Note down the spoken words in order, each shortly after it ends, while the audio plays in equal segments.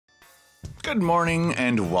Good morning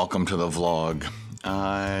and welcome to the vlog.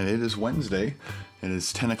 It is Wednesday. It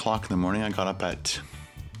is 10 o'clock in the morning. I got up at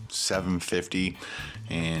 7:50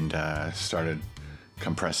 and started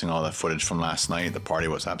compressing all the footage from last night. The party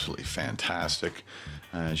was absolutely fantastic.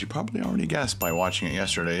 As you probably already guessed by watching it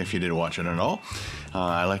yesterday, if you did watch it at all.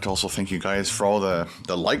 I'd like to also thank you guys for all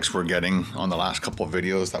the likes we're getting on the last couple of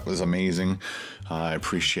videos. That was amazing. I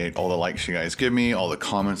appreciate all the likes you guys give me. All the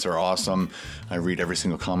comments are awesome. I read every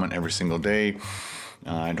single comment every single day.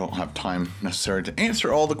 I don't have time necessarily to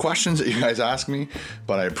answer all the questions that you guys ask me,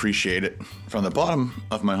 but I appreciate it from the bottom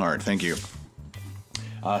of my heart. Thank you.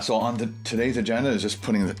 So on today's agenda is just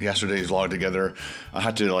putting yesterday's vlog together. I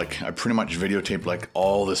had to I pretty much videotaped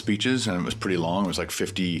all the speeches, and it was pretty long. It was like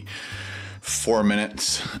 54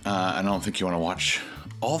 minutes. I don't think you want to watch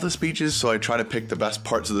all the speeches, so I try to pick the best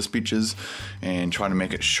parts of the speeches and try to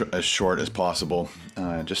make it as short as possible,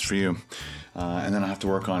 just for you. And then I have to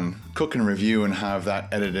work on cook and review and have that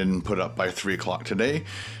edited and put up by 3 o'clock today.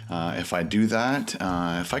 If I do that,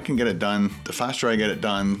 if I can get it done, the faster I get it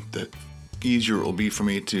done, the easier it will be for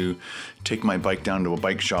me to take my bike down to a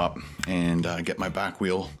bike shop and get my back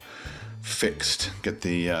wheel fixed, get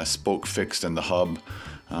the spoke fixed and the hub.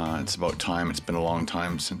 It's about time. It's been a long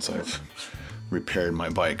time since I've repaired my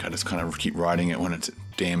bike. I just kind of keep riding it when it's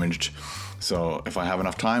damaged. So if I have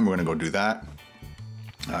enough time, we're gonna go do that.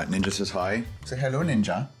 Ninja says hi. Say hello,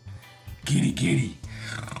 Ninja. Kitty, kitty.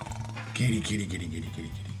 Kitty, kitty, kitty, kitty, kitty,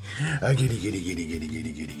 kitty. Giddy, giddy, giddy, giddy,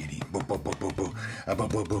 giddy, giddy, giddy. Boo, boo, boo, boo, boo. Boo,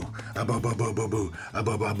 boo, boo. Boo, boo, boo, boo, boo.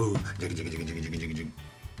 Boo, boo, boo. Jiggy, jiggy, jiggy, jiggy, jiggy, jiggy.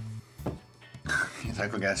 It's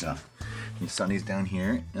like gas enough. And Sonny's down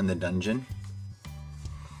here in the dungeon.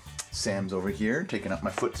 Sam's over here taking up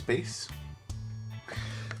my foot space.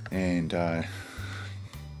 And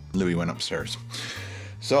Louis went upstairs.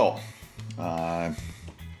 So, yeah,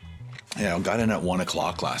 I got in at 1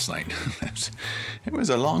 o'clock last night. It was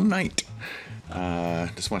a long night.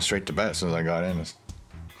 Just went straight to bed as soon as I got in. Just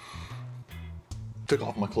took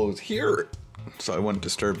off my clothes here, so I wouldn't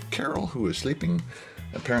disturb Carol, who was sleeping.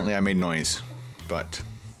 Apparently I made noise, but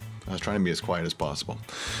I was trying to be as quiet as possible.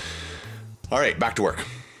 All right, back to work.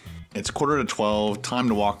 It's 11:45, time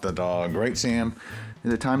to walk the dog. Right, Sam?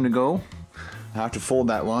 Is it time to go? I have to fold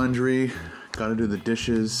that laundry, gotta do the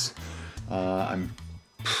dishes. I'm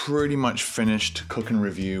pretty much finished cook and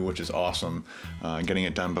review, which is awesome. Getting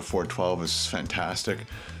it done before 12 is fantastic.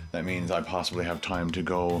 That means I possibly have time to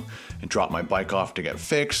go and drop my bike off to get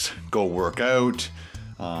fixed, go work out.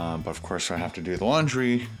 But of course I have to do the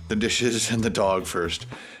laundry, the dishes, and the dog first.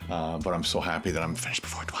 But I'm so happy that I'm finished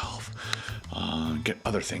before 12. Get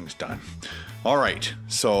other things done. All right,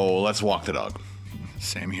 so let's walk the dog.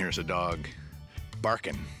 Sam here's a dog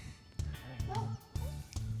barking.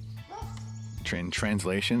 In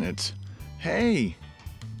translation, it's hey,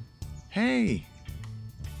 hey,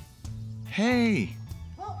 hey,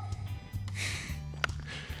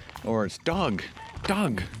 or it's dog,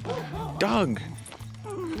 dog, dog.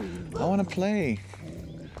 I want to play.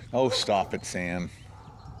 Oh, stop it, Sam.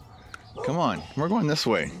 Come on, we're going this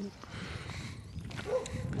way.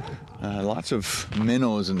 Lots of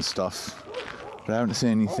minnows and stuff, but I haven't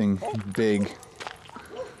seen anything big.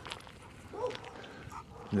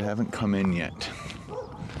 They haven't come in yet.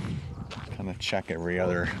 Kind of check every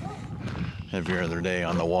other day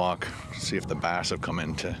on the walk, see if the bass have come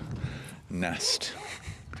in to nest.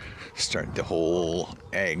 Start the whole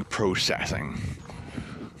egg processing.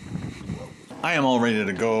 I am all ready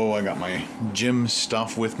to go. I got my gym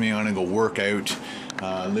stuff with me. I'm gonna go work out.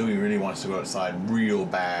 Louis really wants to go outside real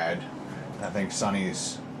bad. I think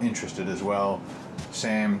Sonny's interested as well.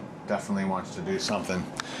 Sam definitely wants to do something.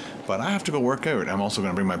 But I have to go work out. I'm also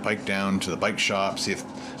going to bring my bike down to the bike shop, see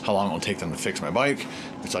how long it will take them to fix my bike.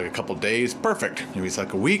 If it's like a couple days, perfect. Maybe it's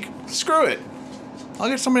like a week, screw it. I'll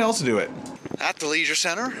get somebody else to do it. At the leisure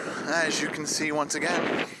center, as you can see once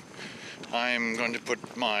again, I'm going to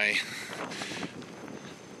put my,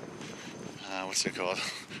 what's it called?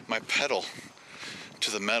 My pedal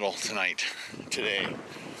to the metal today.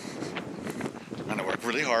 I'm going to work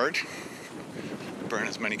really hard, burn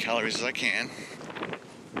as many calories as I can,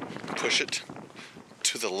 push it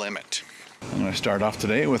to the limit. I'm going to start off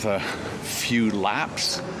today with a few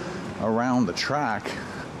laps around the track,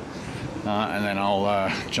 and then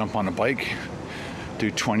I'll jump on a bike,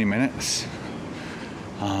 do 20 minutes.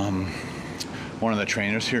 One of the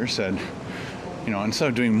trainers here said, you know, instead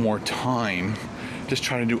of doing more time, just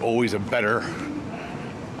try to do always a better,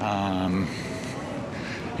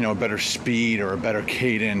 you know, a better speed or a better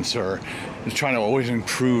cadence, or just trying to always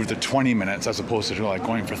improve the 20 minutes as opposed to like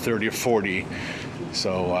going for 30 or 40.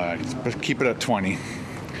 So keep it at 20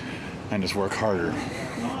 and just work harder.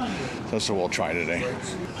 So that's what we'll try today.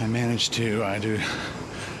 I managed to I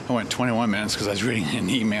went 21 minutes because I was reading an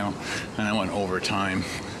email, and I went over time,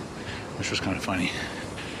 which was kind of funny.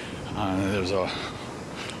 There was a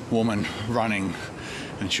woman running,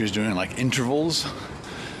 and she was doing like intervals.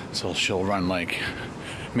 So she'll run like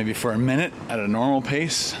maybe for a minute at a normal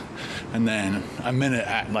pace, and then a minute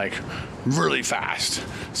at like really fast.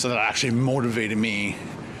 So that actually motivated me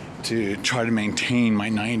to try to maintain my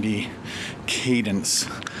 90 cadence,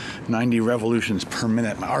 90 revolutions per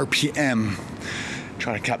minute, my RPM.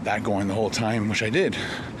 Try to keep that going the whole time, which I did.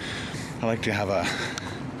 I like to have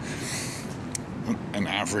an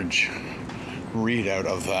average readout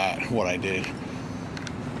of that, what I did,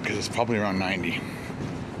 because it's probably around 90,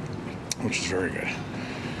 which is very good.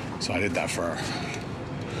 So I did that for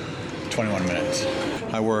 21 minutes.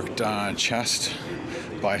 I worked chest,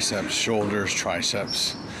 biceps, shoulders,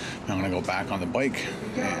 triceps. I'm gonna go back on the bike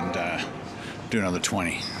and do another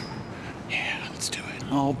 20. Yeah, let's do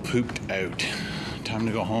it. All pooped out. Time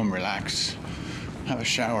to go home, relax, have a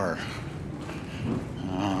shower.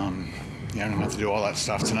 Yeah, I'm gonna have to do all that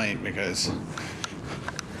stuff tonight because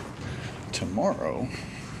tomorrow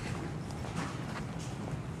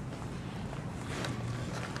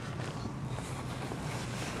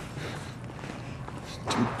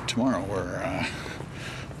we're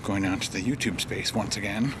going down to the YouTube space once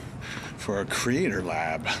again for a creator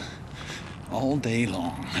lab all day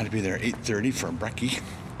long. Had to be there at 8:30 for brekkie.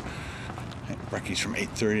 Brekkie's from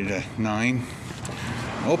 8:30 to 9.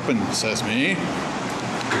 Open sesame.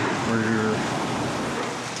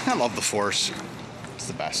 I love the Force. It's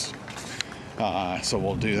the best. So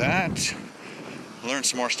we'll do that. Learn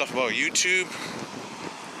some more stuff about YouTube.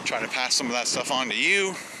 Try to pass some of that stuff on to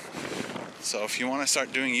you. So if you want to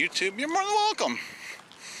start doing YouTube, you're more than welcome.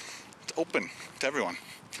 It's open to everyone.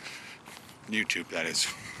 YouTube, that is.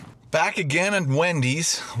 Back again at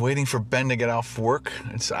Wendy's, waiting for Ben to get off work.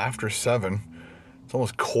 It's after 7. It's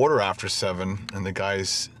almost 7:15, and the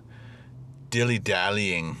guy's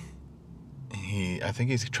dilly-dallying. I think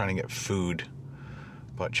he's trying to get food,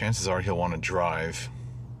 but chances are he'll want to drive.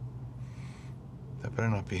 That better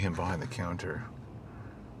not be him behind the counter.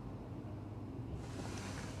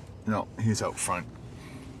 No, he's out front.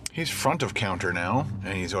 He's front of counter now,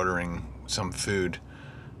 and he's ordering some food.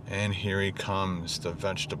 And here he comes, the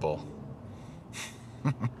vegetable.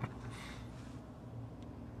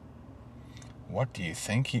 What do you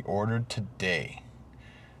think he ordered today?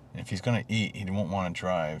 And if he's gonna eat, he won't want to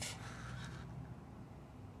drive.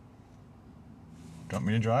 Do you want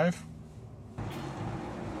me to drive?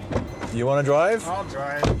 You want to drive? I'll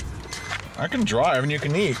drive. I can drive and you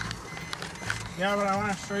can eat. Yeah, but I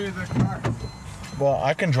want to show you the car. Well,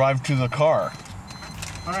 I can drive to the car.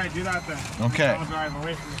 All right, do that then. Okay. I'll drive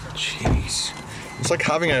away from the car. Jeez. It's like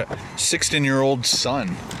having a 16-year-old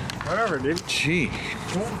son. Whatever, dude. Gee.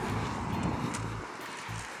 Cool.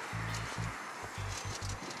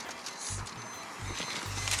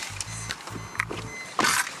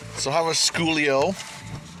 So how was schoolio?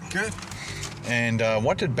 Good. And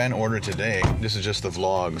what did Ben order today? This is just the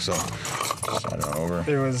vlog, so start it over.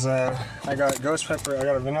 It was, I got ghost pepper, I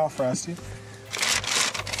got a vanilla frosty.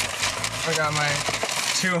 I got my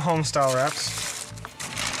 2 home style wraps.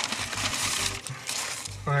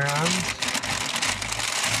 And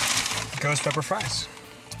ghost pepper fries.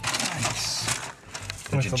 Nice.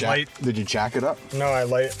 Did you jack it up? No, I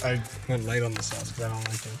went light on the sauce because I don't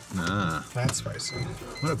like it. Nah. That's spicy.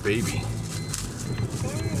 What a baby.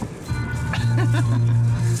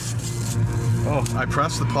 Oh, I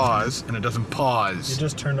pressed the pause and it doesn't pause. You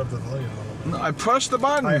just turned up the volume a little bit. No, I pressed the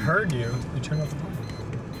button. I heard you. You turned up the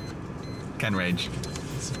volume. Ken Rage.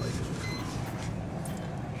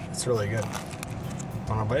 It's really good.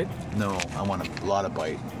 Want a bite? No, I want a lot of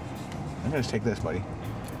bite. I'm gonna just take this, buddy.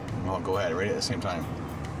 Oh, go ahead, rate it at the same time.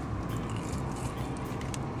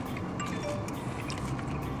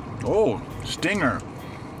 Oh, stinger.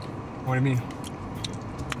 What do you mean?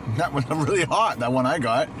 That was really hot, that one I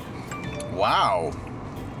got. Wow.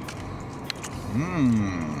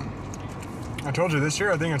 Mmm. I told you this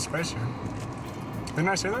year I think it's spicier. Didn't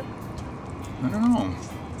I say that? I don't know.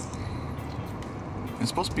 It's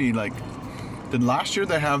supposed to be like... Did last year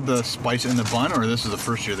they have the spice in the bun, or this is the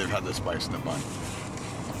first year they've had the spice in the bun?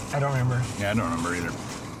 I don't remember. Yeah, I don't remember either.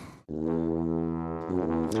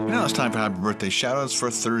 Now it's time for happy birthday shoutouts for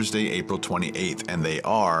Thursday, April 28th, and they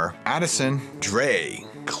are Addison, Dre,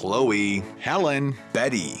 Chloe, Helen,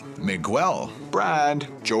 Betty, Miguel, Brad,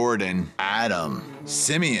 Jordan, Adam,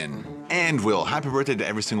 Simeon, and Will. Happy birthday to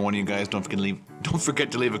every single one of you guys. Don't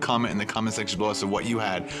forget to leave a comment in the comment section below as to what you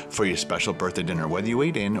had for your special birthday dinner, whether you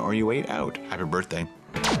ate in or you ate out. Happy birthday.